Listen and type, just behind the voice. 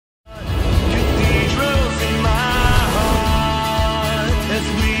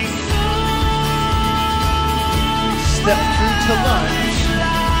to lunge,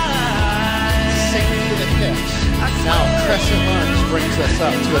 sink through the hips. Now crescent lunge brings us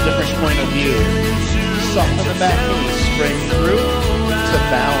up to a different point of view. Soften the back knees, spring through to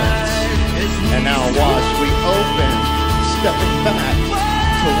balance. And now watch, we open, stepping back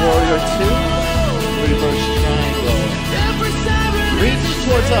to warrior two, reverse triangle. Reach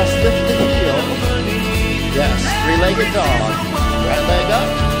towards us, lift the heel. Yes, three-legged dog. Right leg up,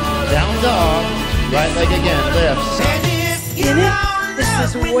 down dog, right leg again, lift. In it, this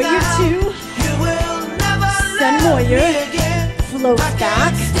is warrior two, sun warrior, float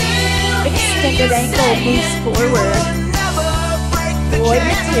back, extended ankle moves forward.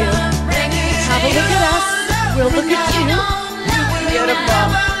 Warrior two, have a look at us, we'll look at you. Beautiful.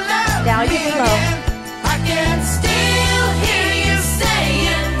 Now you flow.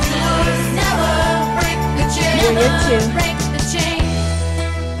 Warrior two.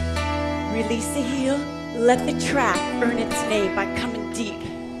 Release the heel, let the track earn its name by coming deep.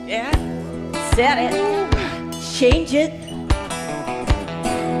 Yeah? Set it, change it.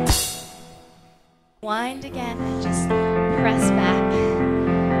 Wind again, just press back.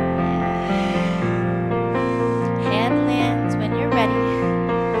 Hand lands when you're ready.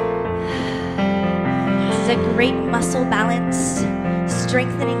 This is a great muscle balance,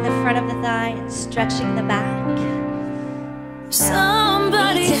 strengthening the front of the thigh and stretching the back.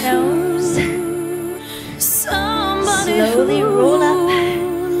 Somebody Knee to nose. somebody Slowly roll up.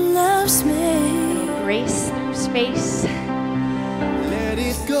 loves me. It'll brace through space. Let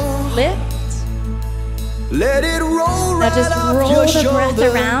it go. Lift. Let it roll Now right just off roll your the breath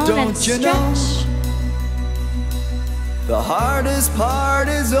shoulder, around and don't you know? stretch. The hardest part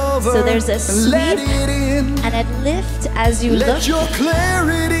is over. So there's a Let sweep it in. and a lift as you Let look your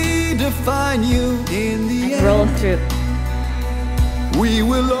clarity define you in the and roll through. We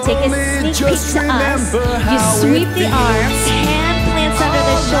will Take a only sneak peek just to us. remember You how sweep it the feels. arms, hand plants under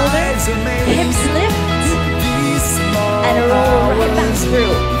the shoulder, Lives are made hips lift, these small and roll right back hours.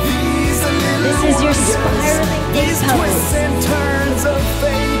 through. These little This is your wonders.